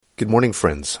Good morning,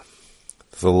 friends.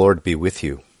 The Lord be with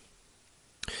you.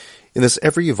 In this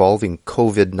ever-evolving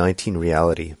COVID-19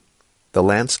 reality, the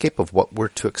landscape of what we're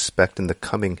to expect in the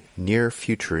coming near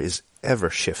future is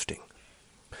ever-shifting.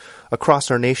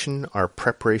 Across our nation are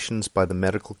preparations by the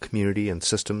medical community and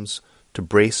systems to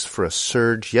brace for a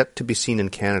surge yet to be seen in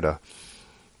Canada,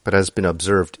 but has been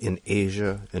observed in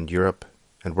Asia and Europe,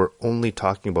 and we're only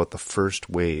talking about the first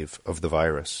wave of the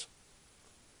virus.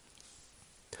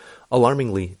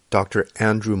 Alarmingly, Dr.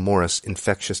 Andrew Morris,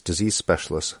 infectious disease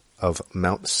specialist of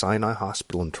Mount Sinai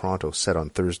Hospital in Toronto, said on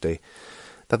Thursday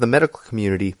that the medical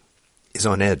community is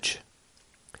on edge.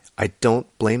 I don't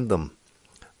blame them.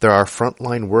 There are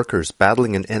frontline workers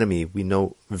battling an enemy we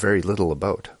know very little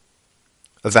about.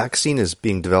 A vaccine is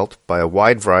being developed by a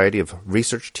wide variety of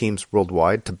research teams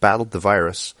worldwide to battle the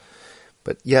virus,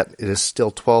 but yet it is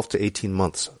still 12 to 18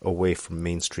 months away from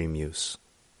mainstream use.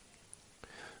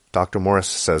 Dr. Morris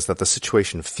says that the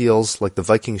situation feels like the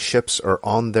Viking ships are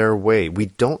on their way. We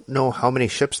don't know how many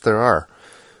ships there are.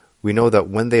 We know that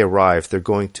when they arrive, they're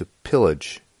going to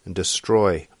pillage and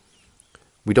destroy.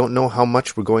 We don't know how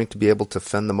much we're going to be able to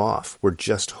fend them off. We're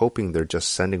just hoping they're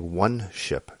just sending one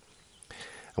ship,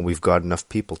 and we've got enough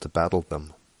people to battle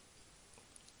them.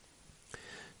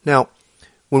 Now,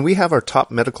 when we have our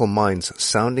top medical minds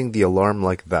sounding the alarm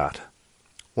like that,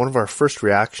 one of our first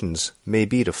reactions may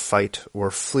be to fight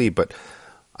or flee, but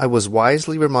I was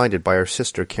wisely reminded by our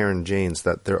sister Karen Janes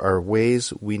that there are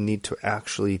ways we need to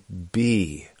actually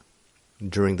be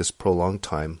during this prolonged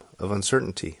time of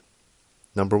uncertainty.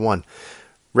 Number one,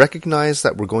 recognize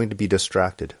that we're going to be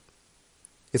distracted.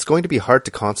 It's going to be hard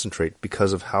to concentrate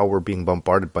because of how we're being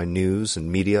bombarded by news and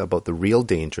media about the real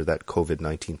danger that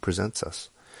COVID-19 presents us.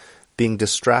 Being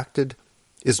distracted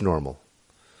is normal.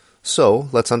 So,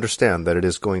 let's understand that it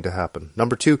is going to happen.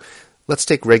 Number two, let's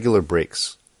take regular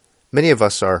breaks. Many of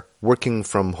us are working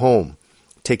from home.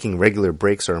 Taking regular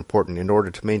breaks are important in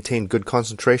order to maintain good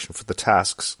concentration for the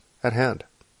tasks at hand.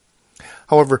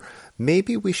 However,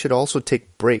 maybe we should also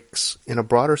take breaks in a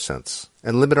broader sense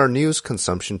and limit our news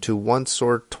consumption to once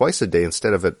or twice a day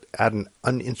instead of at an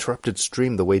uninterrupted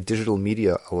stream the way digital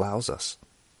media allows us.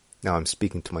 Now I'm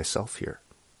speaking to myself here.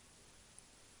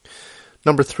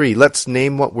 Number three, let's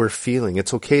name what we're feeling.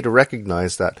 It's okay to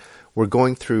recognize that we're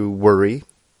going through worry,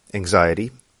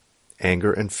 anxiety,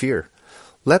 anger, and fear.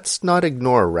 Let's not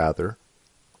ignore, rather.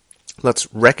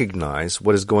 Let's recognize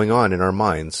what is going on in our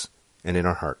minds and in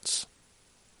our hearts.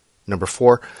 Number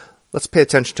four, let's pay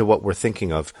attention to what we're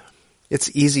thinking of.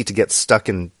 It's easy to get stuck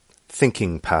in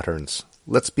thinking patterns.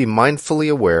 Let's be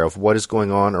mindfully aware of what is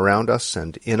going on around us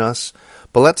and in us,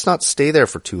 but let's not stay there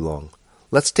for too long.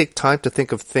 Let's take time to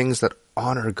think of things that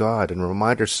honor God and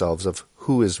remind ourselves of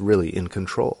who is really in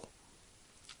control.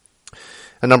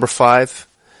 And number five,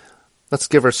 let's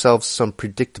give ourselves some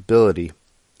predictability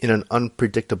in an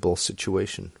unpredictable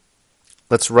situation.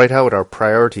 Let's write out our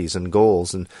priorities and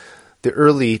goals. And the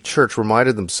early church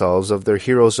reminded themselves of their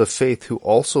heroes of faith who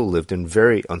also lived in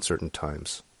very uncertain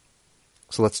times.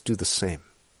 So let's do the same.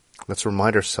 Let's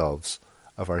remind ourselves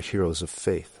of our heroes of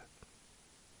faith.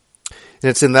 And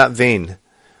it's in that vein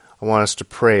I want us to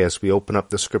pray as we open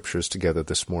up the scriptures together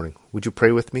this morning. Would you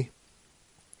pray with me?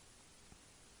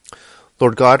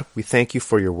 Lord God, we thank you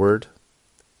for your word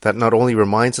that not only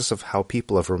reminds us of how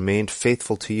people have remained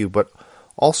faithful to you, but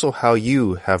also how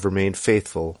you have remained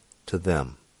faithful to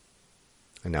them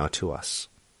and now to us.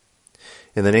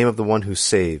 In the name of the one who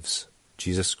saves,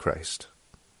 Jesus Christ.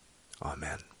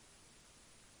 Amen.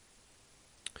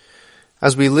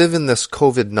 As we live in this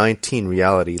COVID-19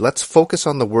 reality, let's focus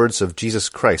on the words of Jesus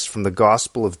Christ from the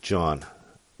Gospel of John.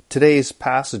 Today's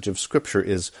passage of Scripture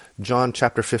is John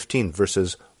chapter 15,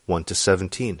 verses 1 to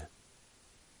 17.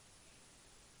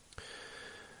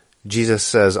 Jesus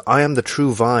says, I am the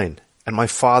true vine, and my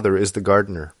Father is the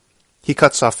gardener. He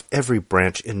cuts off every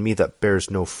branch in me that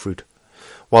bears no fruit,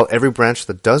 while every branch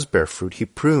that does bear fruit he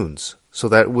prunes, so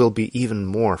that it will be even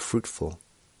more fruitful.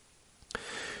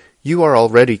 You are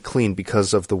already clean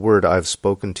because of the word I have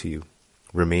spoken to you.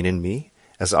 Remain in me,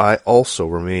 as I also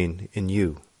remain in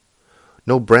you.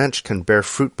 No branch can bear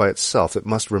fruit by itself, it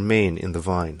must remain in the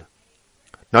vine.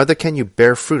 Neither can you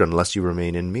bear fruit unless you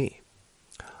remain in me.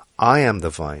 I am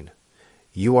the vine,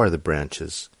 you are the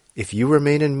branches. If you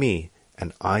remain in me,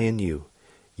 and I in you,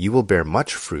 you will bear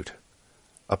much fruit.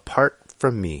 Apart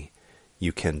from me,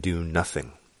 you can do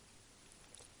nothing.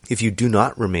 If you do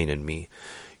not remain in me,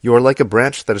 you are like a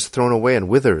branch that is thrown away and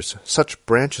withers. Such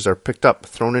branches are picked up,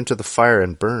 thrown into the fire,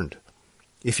 and burned.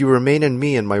 If you remain in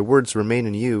me and my words remain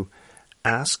in you,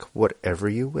 ask whatever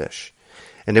you wish,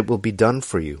 and it will be done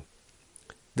for you.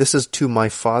 This is to my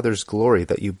Father's glory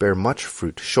that you bear much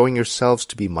fruit, showing yourselves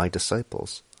to be my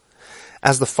disciples.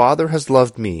 As the Father has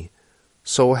loved me,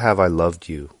 so have I loved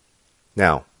you.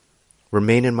 Now,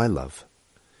 remain in my love.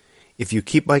 If you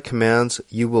keep my commands,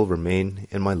 you will remain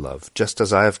in my love, just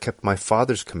as I have kept my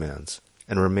Father's commands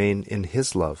and remain in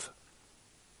his love.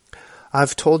 I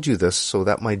have told you this so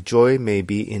that my joy may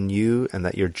be in you and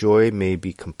that your joy may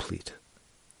be complete.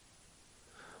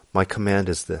 My command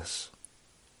is this: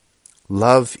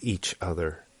 love each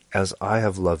other as I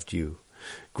have loved you.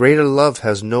 Greater love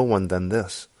has no one than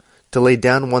this, to lay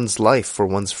down one's life for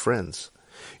one's friends.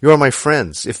 You are my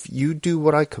friends if you do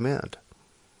what I command.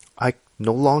 I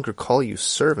no longer call you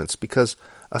servants, because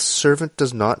a servant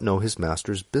does not know his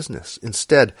master's business.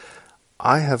 Instead,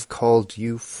 I have called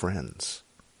you friends.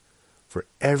 For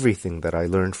everything that I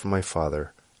learned from my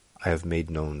Father, I have made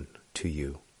known to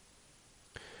you.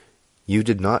 You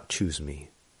did not choose me,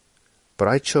 but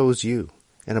I chose you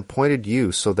and appointed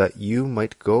you so that you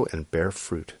might go and bear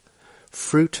fruit,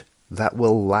 fruit that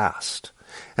will last,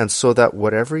 and so that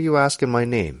whatever you ask in my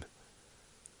name,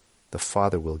 the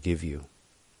Father will give you.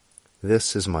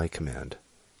 This is my command: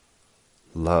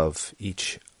 love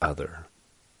each other.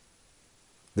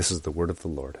 This is the word of the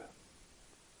Lord.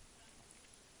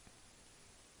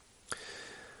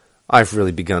 I've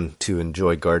really begun to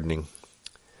enjoy gardening.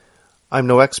 I'm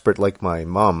no expert like my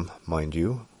mom, mind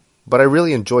you, but I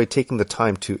really enjoy taking the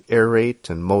time to aerate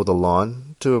and mow the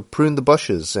lawn, to prune the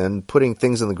bushes and putting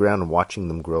things in the ground and watching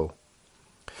them grow.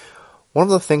 One of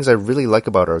the things I really like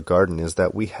about our garden is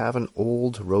that we have an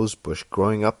old rose bush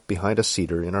growing up behind a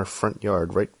cedar in our front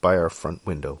yard right by our front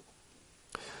window.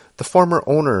 The former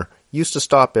owner used to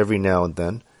stop every now and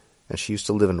then, and she used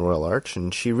to live in Royal Arch,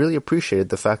 and she really appreciated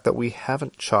the fact that we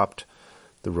haven't chopped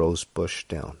the rose bush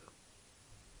down.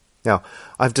 Now,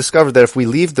 I've discovered that if we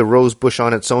leave the rose bush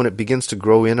on its own, it begins to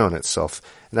grow in on itself,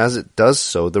 and as it does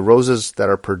so, the roses that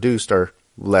are produced are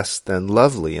less than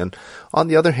lovely. And on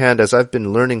the other hand, as I've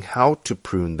been learning how to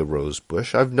prune the rose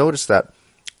bush, I've noticed that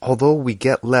although we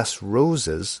get less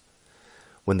roses,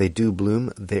 when they do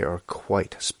bloom, they are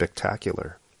quite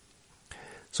spectacular.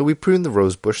 So we prune the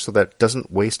rose bush so that it doesn't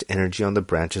waste energy on the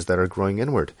branches that are growing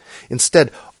inward.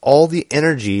 Instead, all the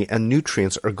energy and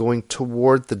nutrients are going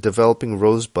toward the developing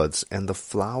rosebuds and the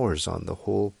flowers on the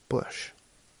whole bush.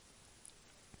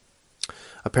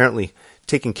 Apparently,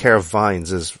 taking care of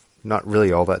vines is not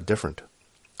really all that different.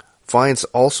 Vines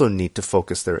also need to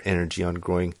focus their energy on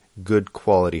growing good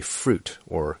quality fruit,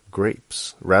 or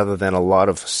grapes, rather than a lot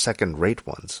of second-rate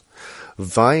ones.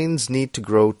 Vines need to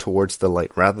grow towards the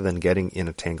light rather than getting in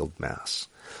a tangled mass.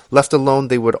 Left alone,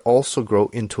 they would also grow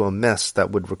into a mess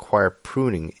that would require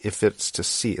pruning if it's to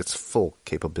see its full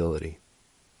capability.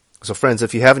 So friends,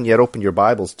 if you haven't yet opened your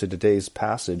Bibles to today's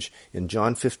passage in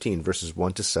John 15, verses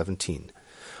 1 to 17,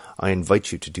 I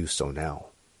invite you to do so now.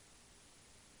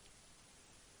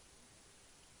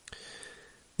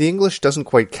 The English doesn't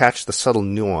quite catch the subtle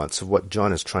nuance of what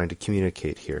John is trying to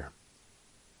communicate here.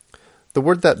 The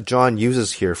word that John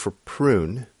uses here for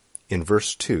prune, in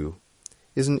verse 2,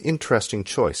 is an interesting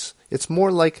choice. It's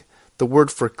more like the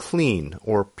word for clean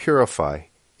or purify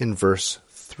in verse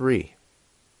 3.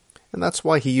 And that's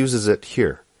why he uses it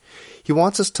here. He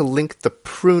wants us to link the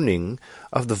pruning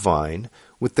of the vine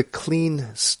with the clean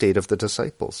state of the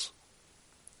disciples.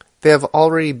 They have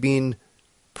already been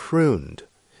pruned,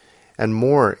 and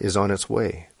more is on its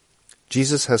way.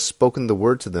 Jesus has spoken the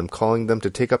word to them, calling them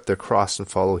to take up their cross and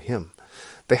follow him.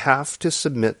 They have to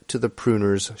submit to the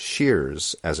pruner's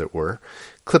shears, as it were,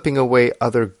 clipping away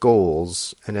other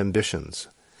goals and ambitions.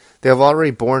 They have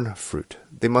already borne fruit.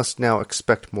 They must now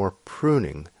expect more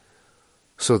pruning,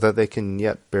 so that they can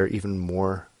yet bear even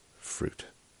more fruit.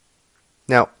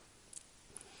 Now,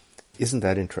 isn't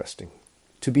that interesting?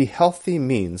 To be healthy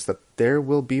means that there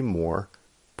will be more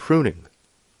pruning.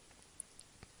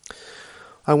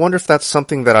 I wonder if that's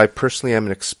something that I personally am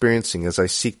experiencing as I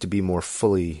seek to be more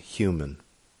fully human.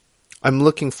 I'm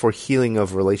looking for healing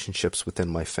of relationships within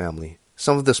my family.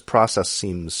 Some of this process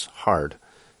seems hard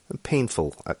and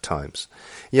painful at times,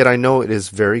 yet I know it is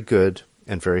very good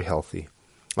and very healthy.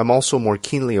 I'm also more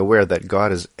keenly aware that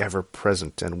God is ever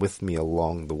present and with me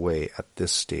along the way at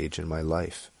this stage in my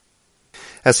life.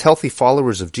 As healthy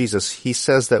followers of Jesus, he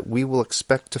says that we will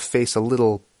expect to face a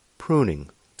little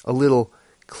pruning, a little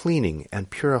cleaning and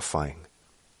purifying.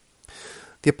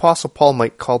 The Apostle Paul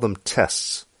might call them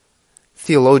tests.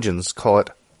 Theologians call it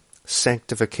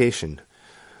sanctification,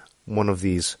 one of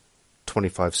these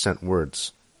 25-cent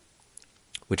words,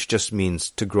 which just means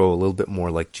to grow a little bit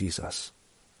more like Jesus.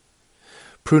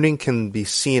 Pruning can be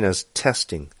seen as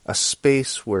testing, a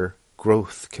space where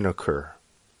growth can occur.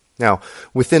 Now,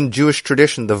 within Jewish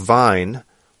tradition, the vine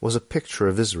was a picture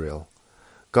of Israel.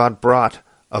 God brought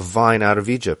a vine out of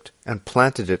Egypt and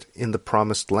planted it in the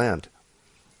promised land.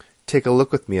 Take a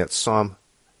look with me at Psalm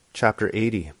chapter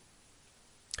 80.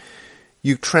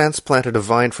 You transplanted a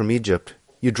vine from Egypt.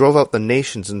 You drove out the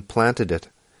nations and planted it.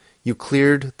 You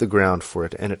cleared the ground for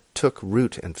it, and it took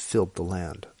root and filled the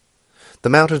land. The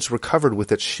mountains were covered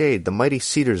with its shade, the mighty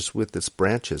cedars with its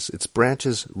branches. Its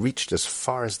branches reached as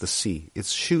far as the sea,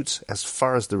 its shoots as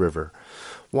far as the river.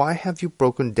 Why have you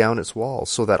broken down its walls,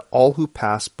 so that all who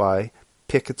pass by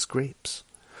pick its grapes?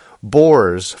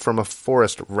 Boars from a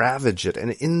forest ravage it,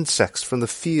 and insects from the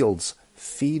fields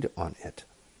feed on it.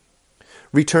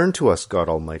 Return to us, God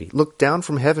Almighty. Look down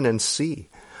from heaven and see.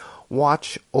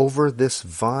 Watch over this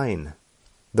vine.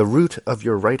 The root of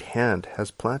your right hand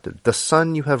has planted. The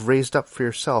son you have raised up for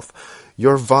yourself.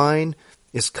 Your vine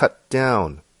is cut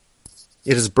down.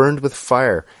 It is burned with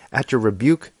fire. At your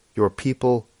rebuke, your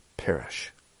people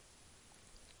perish.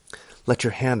 Let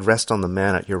your hand rest on the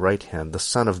man at your right hand, the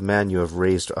Son of Man you have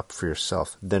raised up for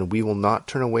yourself. Then we will not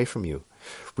turn away from you.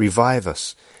 Revive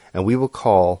us, and we will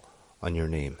call on your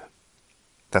name.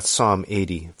 That's Psalm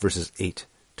 80, verses 8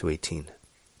 to 18.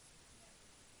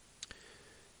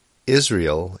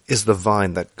 Israel is the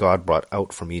vine that God brought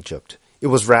out from Egypt. It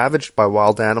was ravaged by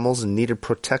wild animals and needed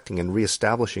protecting and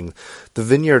reestablishing. The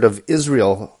vineyard of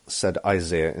Israel, said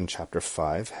Isaiah in chapter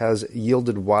 5, has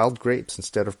yielded wild grapes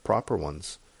instead of proper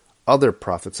ones. Other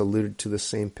prophets alluded to the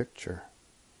same picture.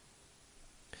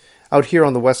 Out here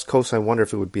on the west coast, I wonder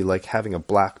if it would be like having a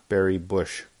blackberry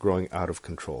bush growing out of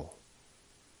control.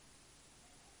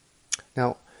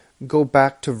 Now, go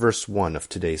back to verse 1 of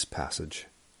today's passage.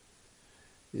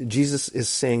 Jesus is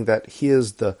saying that he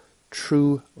is the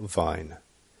true vine.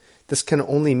 This can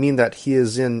only mean that he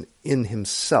is in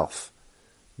himself,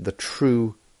 the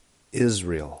true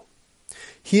Israel.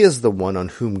 He is the one on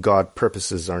whom God's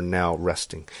purposes are now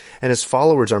resting, and his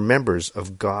followers are members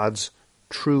of God's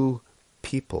true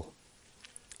people,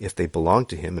 if they belong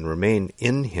to him and remain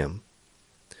in him.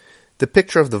 The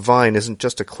picture of the vine isn't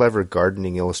just a clever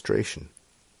gardening illustration.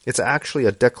 It's actually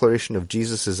a declaration of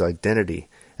Jesus' identity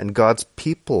and God's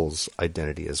people's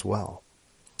identity as well.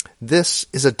 This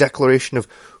is a declaration of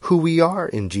who we are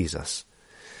in Jesus.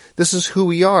 This is who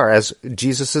we are as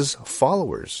Jesus'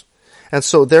 followers. And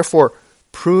so, therefore,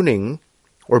 pruning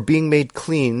or being made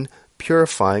clean,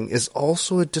 purifying, is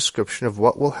also a description of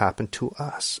what will happen to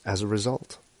us as a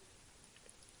result.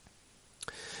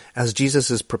 As Jesus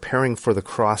is preparing for the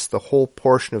cross, the whole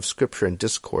portion of Scripture and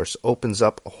discourse opens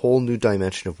up a whole new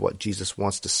dimension of what Jesus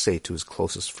wants to say to his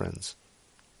closest friends.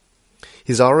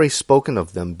 He's already spoken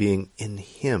of them being in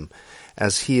him,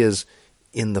 as he is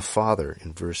in the Father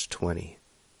in verse 20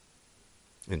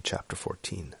 in chapter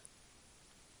 14.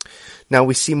 Now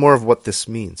we see more of what this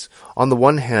means. On the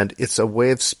one hand, it's a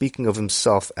way of speaking of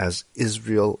himself as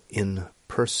Israel in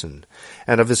person,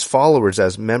 and of his followers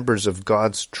as members of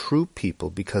God's true people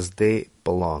because they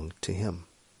belong to him.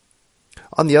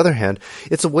 On the other hand,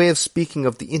 it's a way of speaking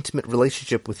of the intimate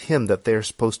relationship with him that they are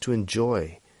supposed to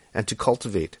enjoy and to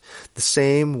cultivate, the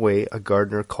same way a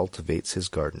gardener cultivates his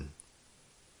garden.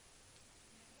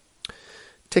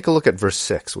 Take a look at verse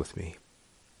 6 with me.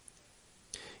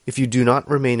 If you do not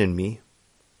remain in me,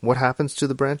 what happens to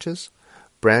the branches?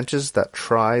 Branches that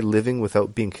try living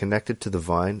without being connected to the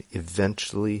vine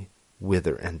eventually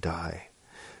wither and die.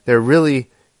 They're really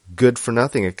good for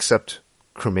nothing except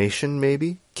cremation,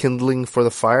 maybe, kindling for the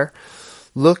fire.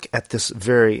 Look at this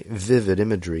very vivid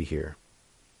imagery here.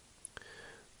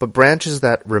 But branches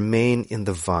that remain in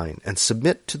the vine and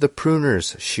submit to the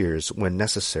pruner's shears when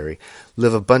necessary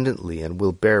live abundantly and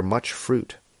will bear much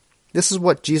fruit. This is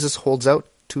what Jesus holds out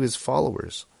to his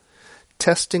followers.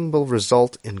 Testing will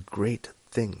result in great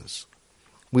things.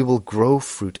 We will grow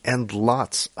fruit and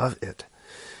lots of it.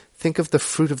 Think of the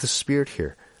fruit of the Spirit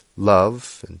here.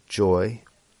 Love and joy,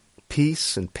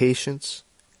 peace and patience,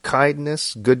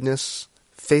 kindness, goodness,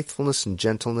 faithfulness and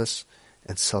gentleness,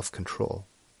 and self-control.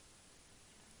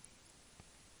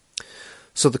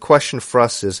 So the question for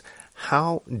us is,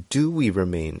 how do we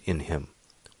remain in him?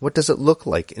 What does it look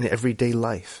like in everyday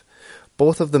life?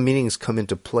 Both of the meanings come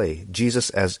into play. Jesus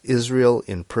as Israel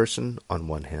in person on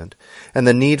one hand, and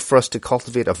the need for us to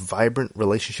cultivate a vibrant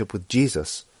relationship with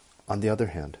Jesus on the other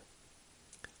hand.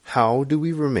 How do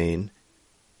we remain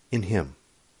in him?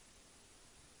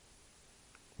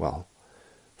 Well,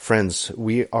 friends,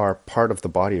 we are part of the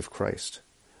body of Christ.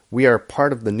 We are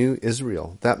part of the new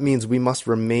Israel. That means we must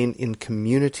remain in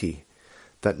community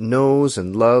that knows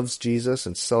and loves Jesus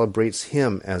and celebrates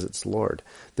him as its Lord.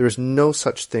 There is no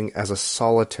such thing as a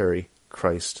solitary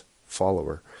Christ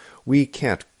follower. We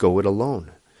can't go it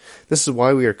alone. This is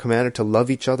why we are commanded to love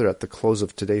each other at the close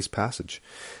of today's passage.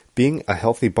 Being a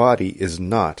healthy body is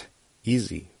not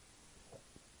easy.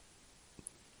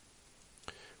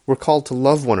 We're called to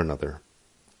love one another.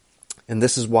 And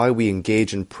this is why we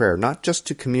engage in prayer, not just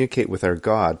to communicate with our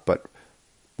God, but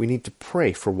we need to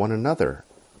pray for one another.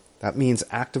 That means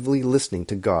actively listening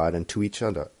to God and to each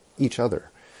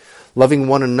other. Loving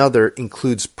one another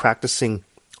includes practicing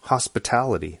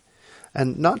hospitality,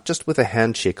 and not just with a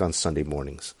handshake on Sunday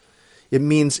mornings. It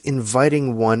means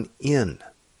inviting one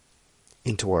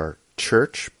into our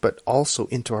church, but also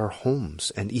into our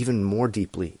homes, and even more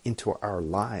deeply, into our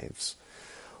lives.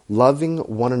 Loving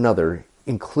one another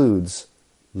includes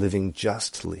living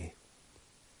justly.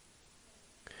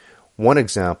 One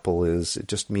example is it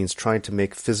just means trying to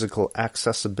make physical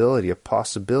accessibility a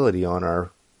possibility on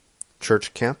our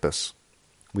church campus.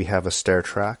 We have a stair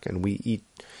track and we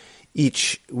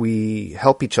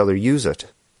help each other use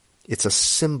it. It's a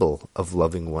symbol of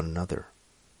loving one another.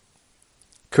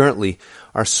 Currently,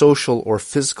 our social or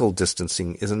physical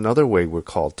distancing is another way we're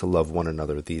called to love one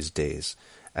another these days,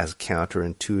 as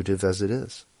counterintuitive as it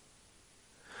is.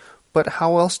 But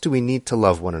how else do we need to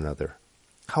love one another?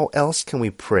 How else can we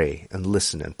pray and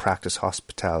listen and practice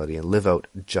hospitality and live out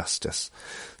justice?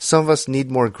 Some of us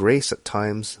need more grace at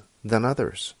times than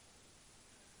others.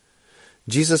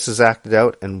 Jesus has acted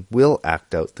out and will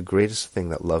act out the greatest thing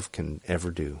that love can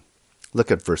ever do. Look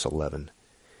at verse 11.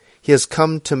 He has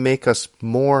come to make us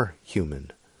more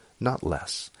human, not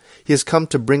less. He has come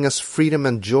to bring us freedom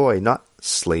and joy, not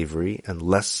slavery and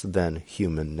less than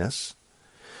humanness.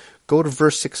 Go to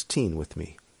verse 16 with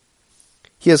me.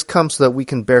 He has come so that we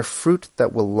can bear fruit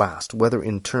that will last, whether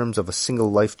in terms of a single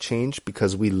life change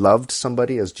because we loved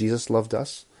somebody as Jesus loved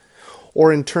us,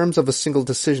 or in terms of a single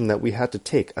decision that we had to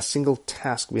take, a single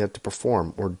task we had to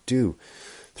perform or do,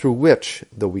 through which,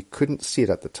 though we couldn't see it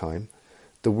at the time,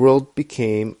 the world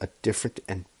became a different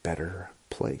and better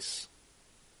place.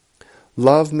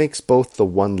 Love makes both the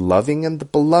one loving and the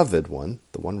beloved one,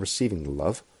 the one receiving the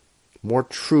love, more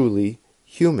truly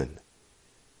human.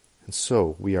 And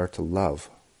so we are to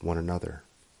love one another.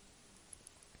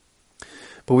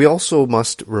 But we also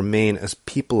must remain as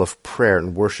people of prayer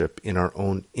and worship in our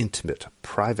own intimate,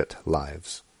 private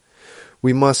lives.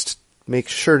 We must make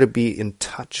sure to be in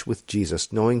touch with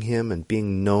Jesus, knowing him and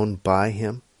being known by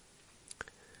him.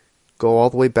 Go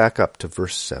all the way back up to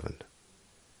verse 7.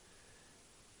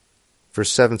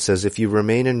 Verse 7 says, "If you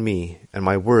remain in me, and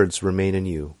my words remain in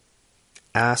you,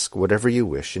 ask whatever you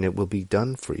wish, and it will be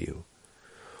done for you."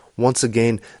 Once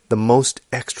again, the most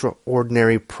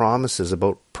extraordinary promises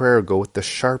about prayer go with the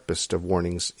sharpest of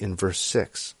warnings in verse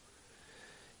 6.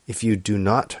 "If you do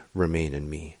not remain in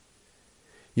me,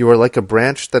 you are like a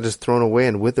branch that is thrown away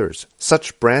and withers.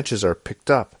 Such branches are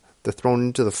picked up, they're thrown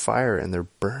into the fire, and they're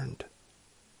burned."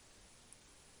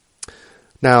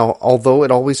 Now, although it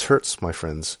always hurts, my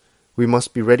friends, we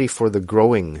must be ready for the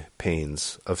growing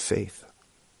pains of faith,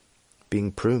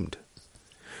 being pruned.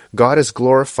 God is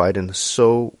glorified, and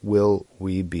so will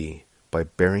we be, by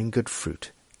bearing good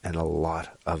fruit, and a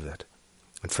lot of it.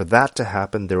 And for that to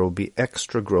happen, there will be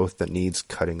extra growth that needs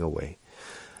cutting away.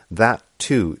 That,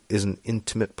 too, is an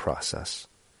intimate process.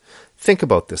 Think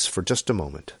about this for just a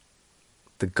moment.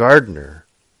 The gardener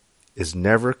is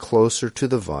never closer to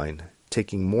the vine,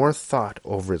 taking more thought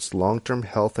over its long-term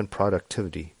health and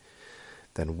productivity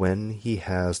than when he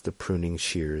has the pruning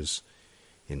shears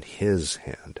in his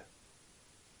hand.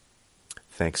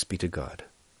 Thanks be to God.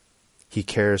 He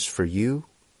cares for you,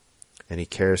 and he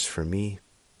cares for me.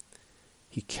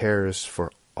 He cares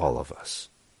for all of us.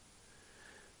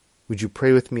 Would you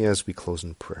pray with me as we close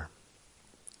in prayer?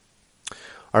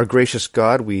 Our gracious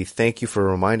God, we thank you for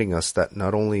reminding us that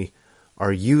not only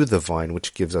are you the vine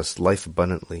which gives us life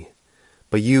abundantly,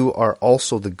 but you are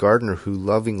also the gardener who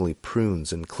lovingly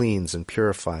prunes and cleans and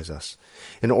purifies us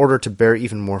in order to bear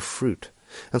even more fruit.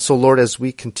 And so, Lord, as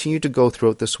we continue to go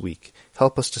throughout this week,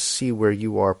 help us to see where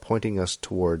you are pointing us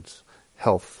towards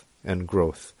health and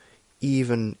growth,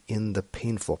 even in the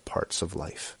painful parts of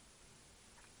life.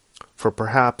 For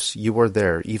perhaps you are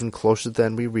there, even closer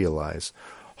than we realize,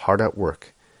 hard at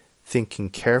work, thinking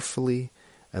carefully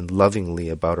and lovingly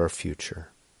about our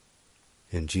future.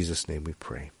 In Jesus' name we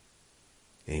pray.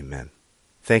 Amen.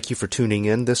 Thank you for tuning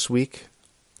in this week,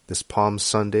 this Palm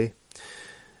Sunday.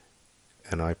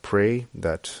 And I pray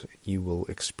that you will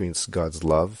experience God's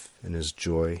love and his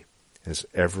joy and his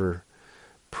ever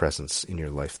presence in your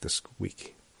life this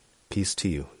week. Peace to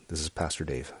you. This is Pastor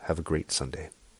Dave. Have a great Sunday.